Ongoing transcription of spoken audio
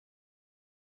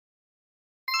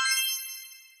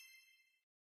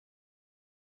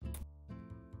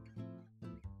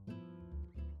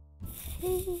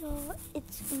Hey y'all,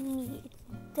 it's me. It's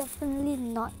definitely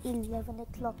not 11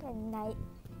 o'clock at night,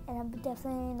 and I'm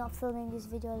definitely not filming this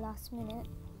video last minute.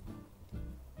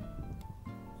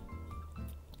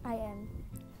 I am.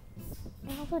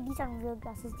 And also, these aren't real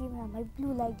glasses, these are my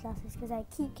blue light glasses because I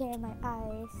keep carrying my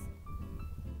eyes.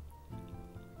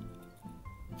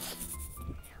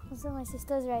 Also, my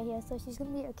sister's right here, so she's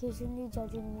gonna be occasionally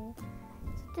judging me.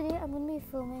 So today I'm gonna be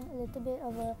filming a little bit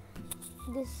of a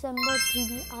December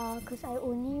TBR because I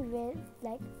only read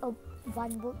like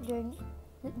one book during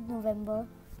November.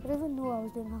 I don't even know I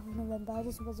was doing half of November, I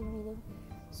just wasn't reading.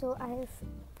 So I have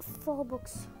 4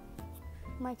 books,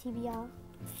 my TBR.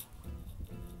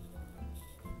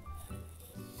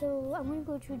 So I'm going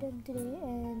to go through them today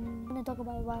and I'm going to talk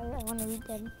about why I want to read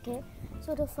them. Okay,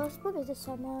 so the first book is The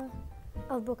Summer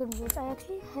of Broken Rules. I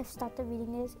actually have started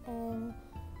reading this and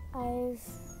I've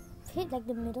hit like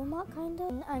the middle mark kind of.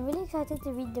 And I'm really excited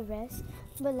to read the rest,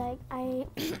 but like I'm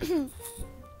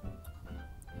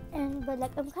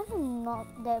kind of not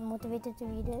that motivated to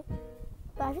read it.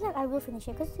 But I feel like I will finish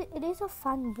it because it is a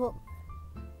fun book.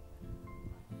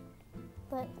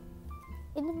 But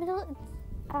in the middle,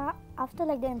 after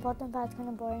like the important part, it's kind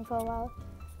of boring for a while.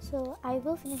 So I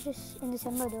will finish this in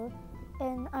December though,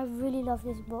 and I really love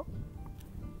this book.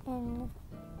 And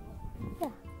yeah,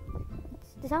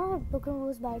 it's The Summer of Broken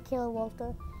Rules by Triyaluvh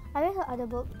Walter. I read her other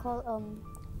book called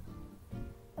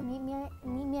Meet Me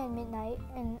at Midnight,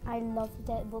 and I loved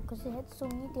that book because it had so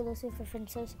many Taylor Swift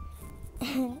references,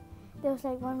 and there was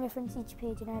like one reference each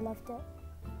page, and I loved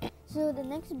that. So the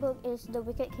next book is The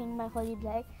Wicked King by Holly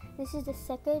Black. This is the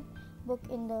second book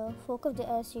in the Folk of the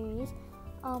Air series.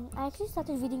 I actually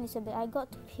started reading this a bit. I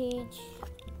got to page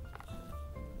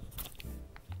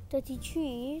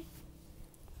 33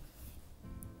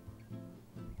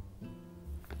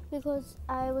 because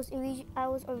I was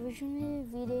originally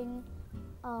reading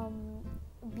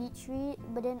Beach Read,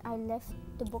 but then I left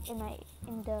the book in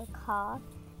the car.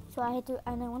 So I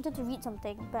wanted to read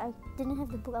something, but I didn't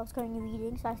have the book I was currently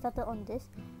reading, so I started on this,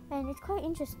 and it's quite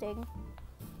interesting.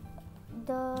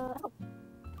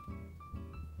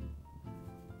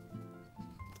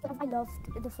 I loved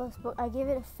the first book. I gave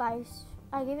it 5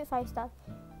 stars,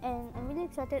 and I'm really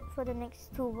excited for the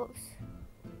next 2 books.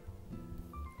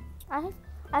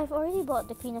 I've already bought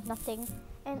The Queen of Nothing,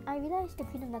 and I realized The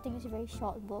Queen of Nothing is a very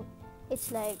short book.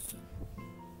 It's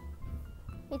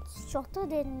shorter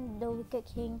than The Wicked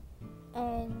King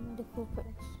and The Cruel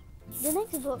Prince. The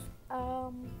next book,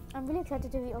 I'm really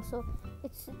excited to read also.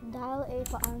 It's Dial A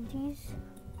for Aunties.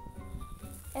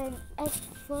 And at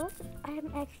first, I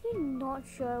am actually not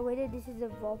sure whether this is a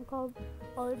rom-com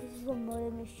or this is a murder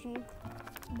mystery,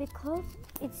 because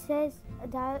it says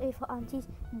Dial A for Aunties,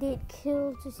 they'd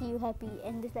kill to see you happy,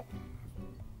 and it's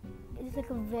like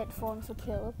a red font for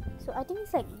kill. So I think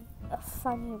it's like a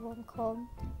funny rom-com,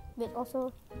 but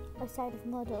also a side of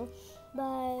murder,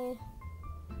 by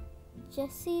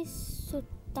Jessie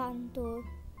Sutanto.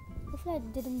 Hopefully I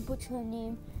didn't butcher her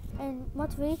name. And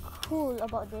what's really cool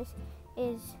about this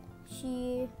is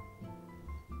she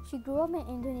grew up in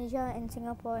Indonesia and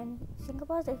Singapore, and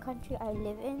Singapore is the country I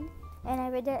live in, and I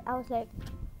read that, I was like,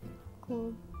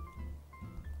 cool.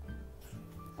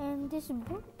 And this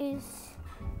book is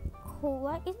cool.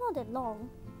 It's not that long,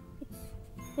 it's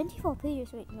 24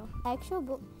 pages. Wait, no, actual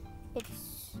book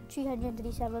it's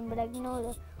 337, but like, you know,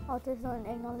 the authors don't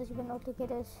acknowledge even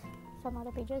autogether some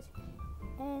other pages.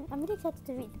 And I'm really excited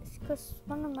to read this because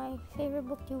one of my favorite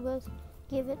booktubers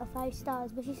gave it a 5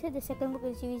 stars, but she said the second book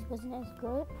in the series wasn't as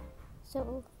good.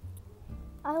 So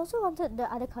I also wanted the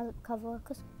other cover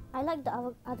because I like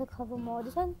the other cover more.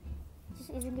 This one just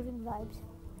isn't giving vibes.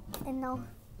 And now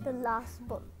the last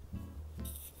book.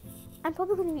 I'm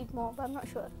probably going to read more, but I'm not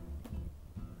sure.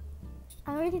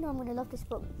 I already know I'm going to love this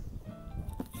book.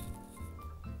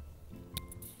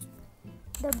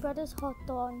 The Brothers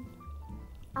Hawthorne.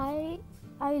 I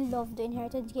love the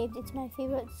Inheritance Games. It's my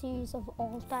favorite series of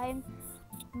all time.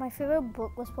 My favorite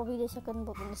book was probably the second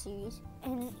book in the series.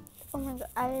 And oh my god,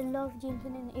 I love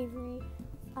Jameson and Avery.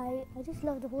 I just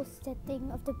love the whole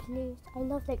setting of the place. I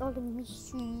love like all the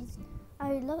mysteries.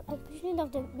 I especially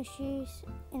love the mysteries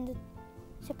in the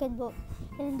second book.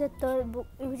 And in the third book,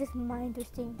 it was just mind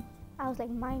twisting. I was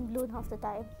like mind blown half the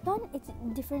time. One, it's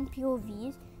different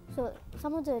POVs. So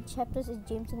some of the chapters is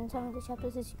Jameson and some of the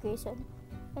chapters is Grayson.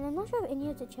 And I'm not sure if any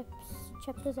of the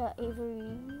chapters are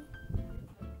Avery.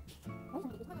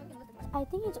 I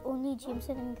think it's only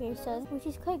Jameson and Grayson, which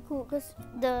is quite cool because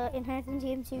the Inheritance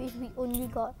Game series we only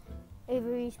got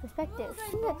Avery's perspective. I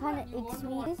think that kind of aches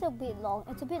me. It's a bit long.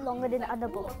 It's a bit longer than the other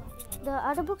books. The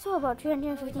other books are about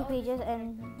 350 pages,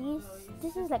 and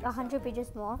this is like 100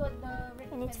 pages more,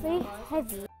 and it's very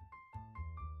heavy.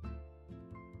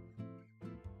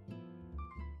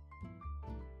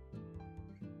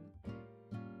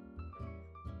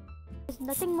 There's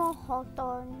nothing more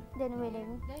Hawthorne than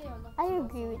winning. I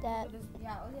agree with that.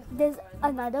 There's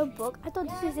another book. I thought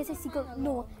this was just a sequel.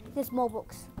 No, there's more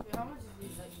books.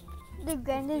 The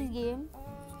Grandest Game.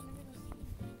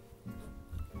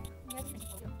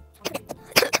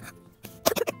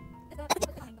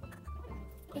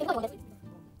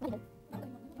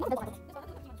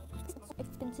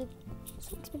 Expensive.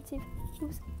 So expensive. It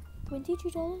was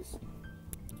 $23.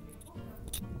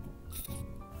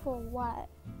 For what?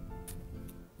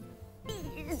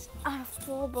 These are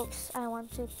 4 books I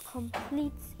want to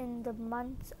complete in the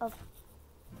month of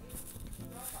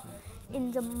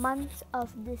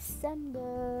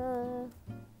December.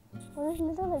 Well, there's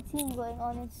little a theme going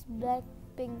on. It's black,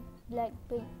 pink, black,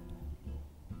 pink.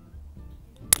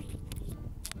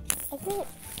 I feel like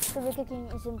the Wicker King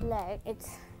isn't black.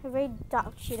 It's a very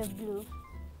dark shade of blue.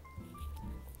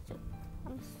 So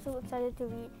I'm so excited to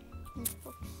read these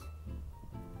books.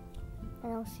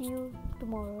 And I'll see you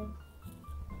tomorrow.